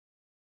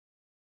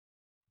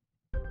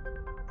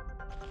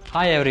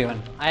Hi everyone,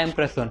 I am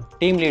Prasunn,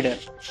 team leader,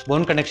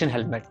 Bone Conduction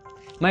Helmet.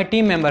 My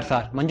team members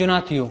are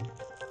Manjunath U,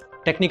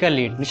 technical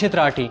lead, Nishit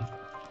Rathi,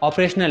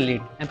 operational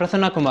lead, and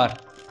Prasanna Kumar,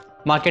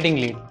 marketing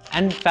lead,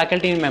 and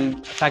faculty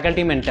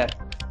mentor,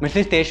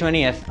 Mrs.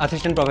 Thejaswini S,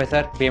 assistant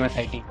professor,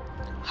 BMSIT.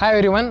 Hi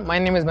everyone, my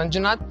name is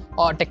Manjunath,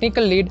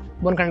 technical lead,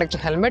 bone conduction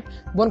helmet.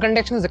 Bone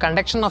conduction is the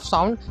conduction of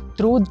sound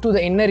through to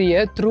the inner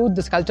ear through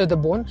the sculpture of the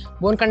bone.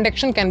 Bone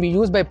conduction can be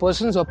used by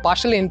persons who are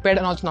partially impaired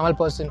and also normal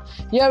person.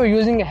 Here we're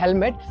using a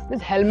helmet.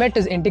 This helmet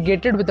is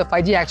integrated with a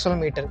 5G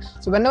accelerometer.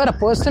 So whenever a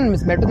person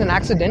is met with an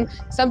accident,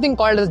 something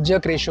called as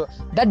jerk ratio.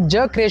 That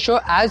jerk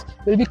ratio as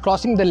will be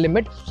crossing the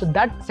limit, so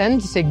that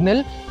sends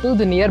signal to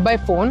the nearby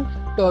phone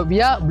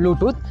via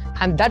Bluetooth,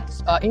 and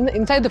that's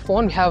inside the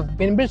phone we have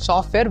inbuilt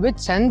software which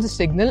sends a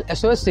signal,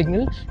 SOS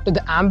signal, to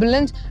the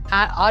ambulance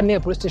or near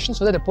police station,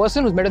 so that the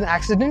person who's met with an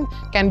accident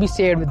can be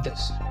saved with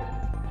this.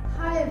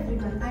 Hi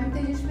everyone, I'm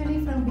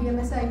Thejaswini from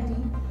BMSIT,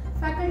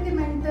 faculty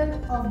mentor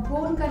of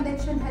Bone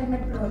Conduction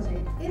Helmet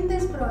Project. In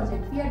this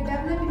project, we are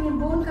developing a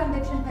bone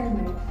conduction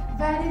helmet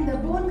wherein the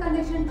bone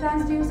conduction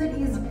transducer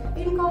is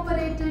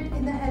incorporated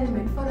in the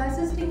helmet for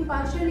assisting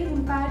partially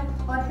impaired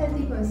or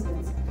healthy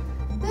persons.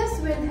 This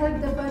will help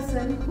the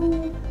person who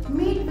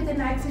meet with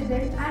an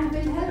accident and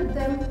will help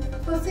them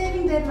for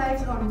saving their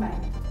lives on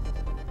time.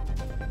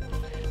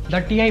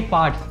 The TI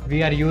parts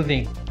we are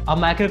using a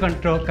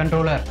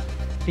microcontroller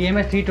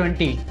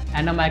TMS320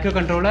 and a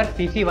microcontroller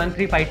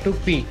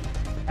TC1352P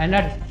and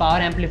a power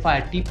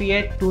amplifier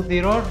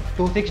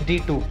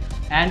TPA2026D2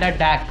 and a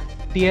DAC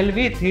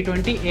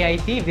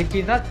TLV320AIC, which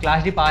is a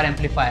Class D power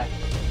amplifier.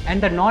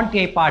 And the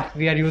non-TI parts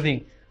we are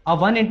using a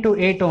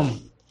 1x8 ohm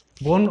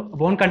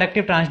bone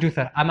conductive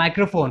transducer, a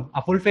microphone,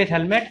 a full face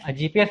helmet, a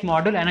GPS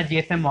module and a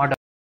GSM module.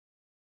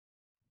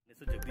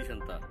 Jagadish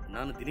ಅಂತ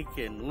ನಾನು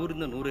ದಿನಕ್ಕೆ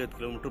 100-150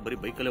 kilometre ಬರೀ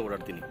ಬೈಕಲ್ಲೇ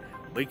ಓಡಾಡ್ತೀನಿ.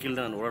 Bike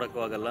ಇಲ್ಲದೆ ನಾನು ಓಡಾಡೋಕ್ಕೂ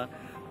ಆಗಲ್ಲ.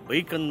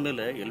 Bike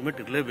ಅಂದಮೇಲೆ helmet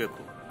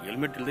ಇರಲೇಬೇಕು.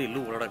 Helmet ಇಲ್ಲದೆ ಎಲ್ಲೂ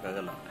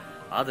ಓಡಾಡೋಕ್ಕಾಗಲ್ಲ.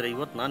 ಆದರೆ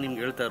ಇವತ್ತು ನಾನು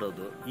ನಿಮ್ಗೆ ಹೇಳ್ತಾ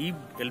ಇರೋದು ಈ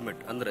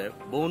ಹೆಲ್ಮೆಟ್ ಅಂದರೆ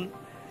ಬೋನ್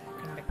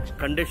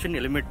ಕಂಡಕ್ಷನ್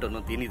ಹೆಲ್ಮೆಟ್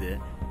ಅನ್ನೋದು ಏನಿದೆ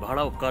ಬಹಳ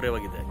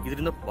ಉಪಕಾರವಾಗಿದೆ.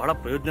 ಇದರಿಂದ ಬಹಳ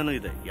ಪ್ರಯೋಜನವೂ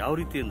ಇದೆ. ಯಾವ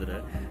ರೀತಿ ಅಂದರೆ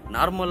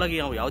ನಾರ್ಮಲ್ ಆಗಿ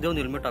ಯಾವುದೇ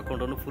ಒಂದು ಹೆಲ್ಮೆಟ್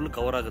ಹಾಕೊಂಡ್ರೂ ಫುಲ್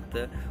ಕವರ್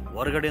ಆಗುತ್ತೆ.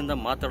 ಹೊರಗಡೆಯಿಂದ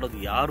ಮಾತಾಡೋದು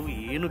ಯಾರು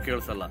ಏನೂ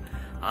ಕೇಳಿಸಲ್ಲ.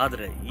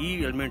 ಆದರೆ ಈ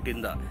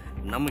ಹೆಲ್ಮೆಟಿಂದ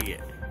ನಮಗೆ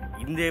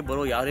ಹಿಂದೆ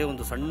ಬರೋ ಯಾರೇ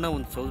ಒಂದು ಸಣ್ಣ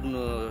ಒಂದು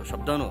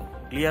ಶಬ್ದನೂ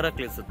ಕ್ಲಿಯರಾಗಿ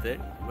ಕೇಳಿಸುತ್ತೆ,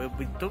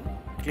 ಬಿತ್ತು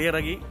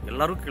ಕ್ಲಿಯರಾಗಿ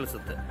ಎಲ್ಲರೂ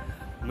ಕೇಳಿಸುತ್ತೆ.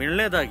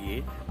 ಮೊದಲನೇದಾಗಿ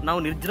ನಾವು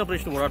ನಿರ್ಜನ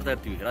ಪ್ರದೇಶ ಓಡಾಡ್ತಾ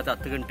ಇರ್ತೀವಿ. ರಾತ್ರಿ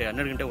 10 ಗಂಟೆ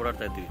 12 ಗಂಟೆ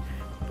ಓಡಾಡ್ತಾ ಇರ್ತೀವಿ.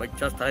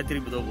 ಬಚ್ಚಾಸ್ ತಲೆ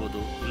ತಿರುಗಿ ಬಿದ್ದೋಗ್ಬೋದು,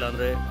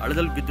 ಇಲ್ಲಾಂದರೆ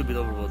ಹಳ್ಳದಲ್ಲಿ ಬಿದ್ದು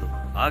ಬಿದ್ದೋಗ್ಬಿಡ್ಬೋದು.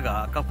 ಆಗ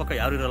ಅಕ್ಕಪಕ್ಕ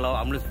ಯಾರು ಇರಲ್ಲ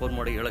ಆಂಬುಲೆನ್ಸ್ ಫೋನ್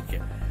ಮಾಡಿ ಹೇಳೋಕ್ಕೆ.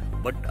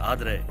 ಬಟ್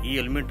ಆದರೆ ಈ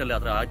ಹೆಲ್ಮೆಟಲ್ಲಿ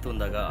ಆದರೆ ಆಯಿತು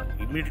ಅಂದಾಗ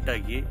ಇಮಿಡಿಯೇಟ್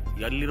ಆಗಿ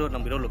ಎಲ್ಲಿರೋ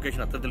ನಮ್ಮಿರೋ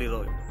ಲೊಕೇಶನ್ ಹತ್ರದಲ್ಲಿರೋ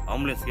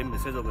ಆಂಬುಲೆನ್ಸ್ಗೆ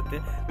ಮೆಸೇಜ್ ಹೋಗುತ್ತೆ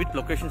ವಿತ್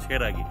ಲೊಕೇಶನ್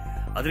ಶೇರ್ ಆಗಿ.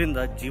 ಅದರಿಂದ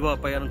ಜೀವ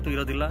ಅಪಾಯ ಅಂತೂ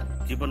ಇರೋದಿಲ್ಲ,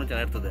 ಜೀವನೂ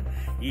ಚೆನ್ನಾಗಿರ್ತದೆ.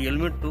 ಈ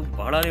ಹೆಲ್ಮೆಟ್ಟು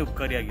ಬಹಳನೇ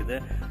ಉಪಕಾರಿಯಾಗಿದೆ.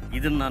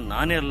 ಇದನ್ನು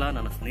ನಾನೇ ಅಲ್ಲ,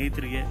 ನನ್ನ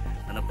ಸ್ನೇಹಿತರಿಗೆ,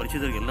 ನನ್ನ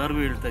ಪರಿಚಯದವ್ರಿಗೆ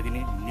ಎಲ್ಲರಿಗೂ ಹೇಳ್ತಾ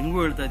ಇದ್ದೀನಿ, ನಿಮಗೂ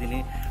ಹೇಳ್ತಾ ಇದ್ದೀನಿ.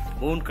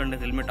 ಬೋನ್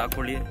ಕಂಡಕ್ಟ್ ಹೆಲ್ಮೆಟ್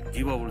ಹಾಕ್ಕೊಳ್ಳಿ,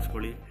 ಜೀವ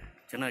ಉಳಿಸ್ಕೊಳ್ಳಿ,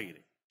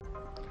 ಚೆನ್ನಾಗಿರಿ.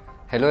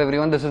 Hello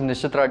everyone, this is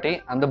Nishit Rathi.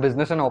 I'm the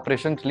business and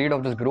operations lead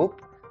of this group.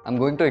 I'm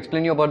going to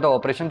explain you about the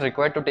operations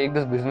required to take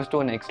this business to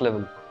a next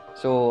level.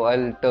 So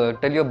I'll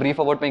tell you a brief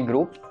about my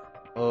group.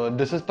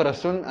 This is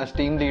Prasunn as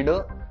team leader.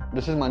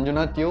 This is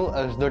Manjunath U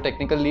as the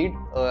technical lead,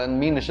 and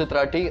me Nishit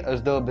Rathi as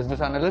the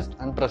business analyst,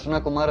 and Prasanna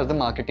Kumar as the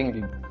marketing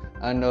lead.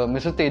 And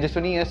Mrs.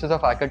 Thejaswini S is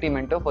a faculty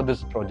mentor for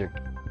this project.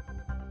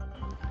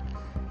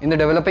 In the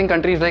developing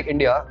countries like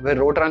India, where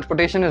road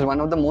transportation is one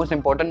of the most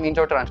important means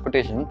of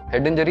transportation,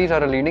 head injuries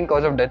are a leading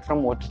cause of death from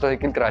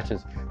motorcycle crashes,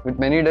 with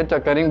many deaths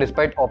occurring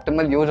despite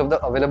optimal use of the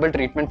available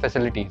treatment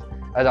facilities.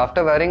 As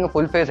after wearing a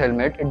full face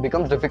helmet, it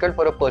becomes difficult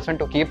for a person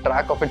to keep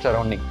track of its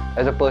surroundings,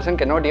 as a person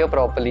cannot hear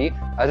properly,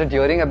 as its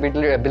hearing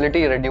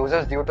ability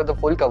reduces due to the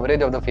full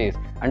coverage of the face,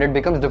 and it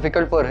becomes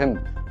difficult for him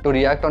to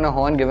react on a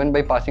horn given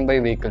by passing by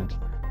vehicles.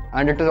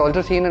 And it is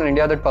also seen in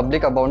India that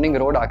public abounding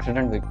road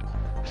accident victims.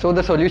 So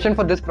the solution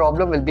for this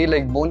problem will be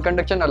like bone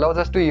conduction allows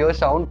us to hear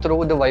sound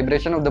through the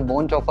vibration of the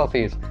bones of our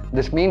face.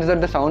 This means that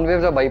the sound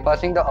waves are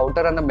bypassing the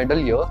outer and the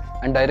middle ear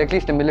and directly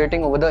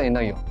stimulating over the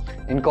inner ear,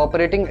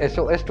 incorporating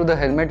SOS to the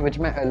helmet, which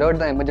may alert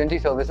the emergency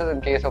services in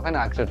case of an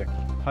accident.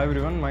 Hi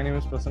everyone, my name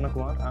is Prasanna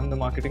Kumar. I'm the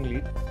marketing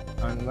lead,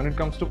 and when it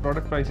comes to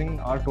product pricing,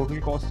 our total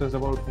cost is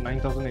about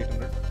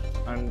 9,800,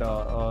 and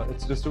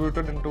it's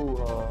distributed into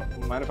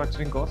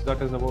manufacturing cost,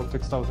 that is about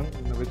 6,000,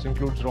 which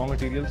includes raw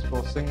materials,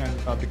 processing and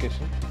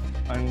fabrication.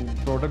 And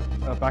product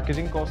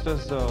packaging cost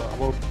is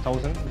about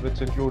 1,000, which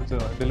includes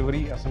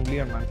delivery, assembly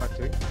and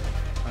manufacturing.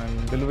 And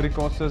delivery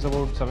cost is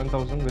about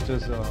 7,000, which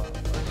is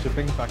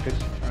shipping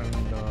package,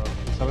 and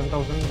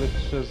 7,000 which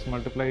is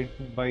multiplied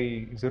by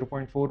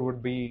 0.4 would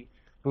be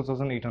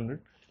 2,800.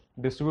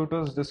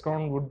 Distributors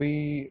discount would be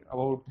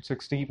about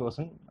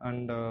 60%,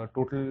 and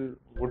total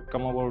would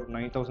come about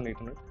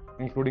 9,800,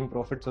 including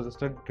profit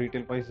suggested.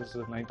 Retail price is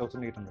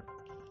 9,800.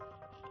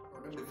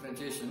 Product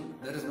differentiation.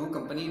 There is no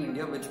company in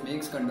India which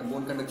makes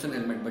bone conduction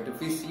helmet, but if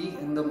we see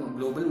in the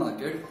global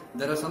market,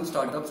 there are some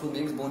startups who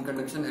makes bone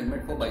conduction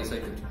helmet for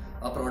bicycles.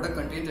 Our product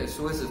contains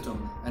SOS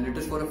system and it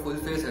is for a full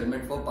face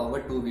helmet for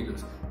powered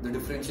two-wheelers. The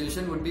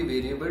differentiation would be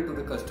variable to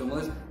the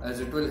customers as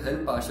it will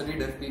help partially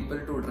deaf people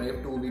to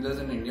drive two-wheelers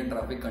in Indian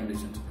traffic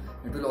conditions.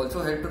 It will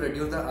also help to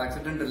reduce the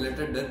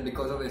accident-related death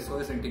because of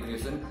SOS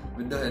integration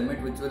with the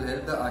helmet, which will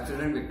help the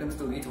accident victims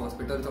to reach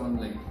hospitals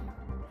online.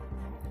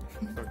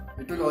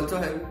 It will also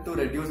help to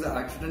reduce the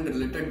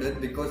accident-related death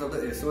because of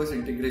the SOS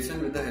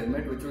integration with the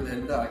helmet, which will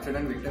help the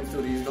accident victims to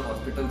reach the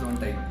hospitals on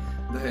time.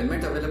 The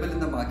helmets available in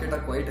the market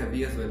are quite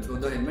heavy as well. So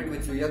the helmet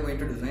which we are going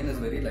to design is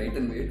very light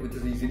in weight, which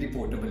is easily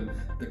portable.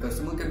 The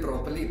customer can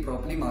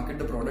properly market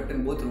the product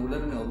in both rural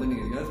and urban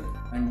areas,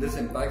 and this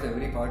impacts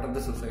every part of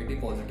the society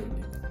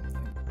positively.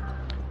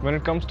 When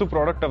it comes to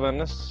product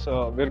awareness,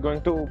 we're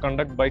going to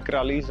conduct bike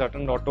rallies,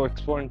 attend auto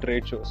expo and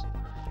trade shows.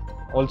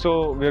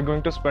 Also, we're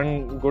going to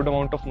spend good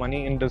amount of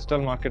money in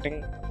digital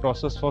marketing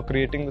process for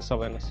creating this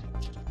awareness.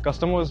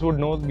 Customers would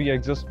know we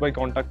exist by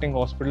contacting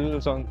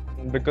hospitals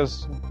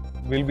because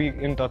we'll be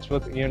in touch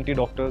with ENT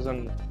doctors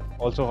and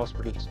also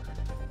hospitals.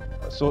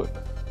 So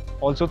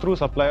also through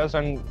suppliers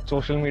and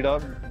social media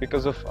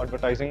because of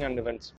advertising and events.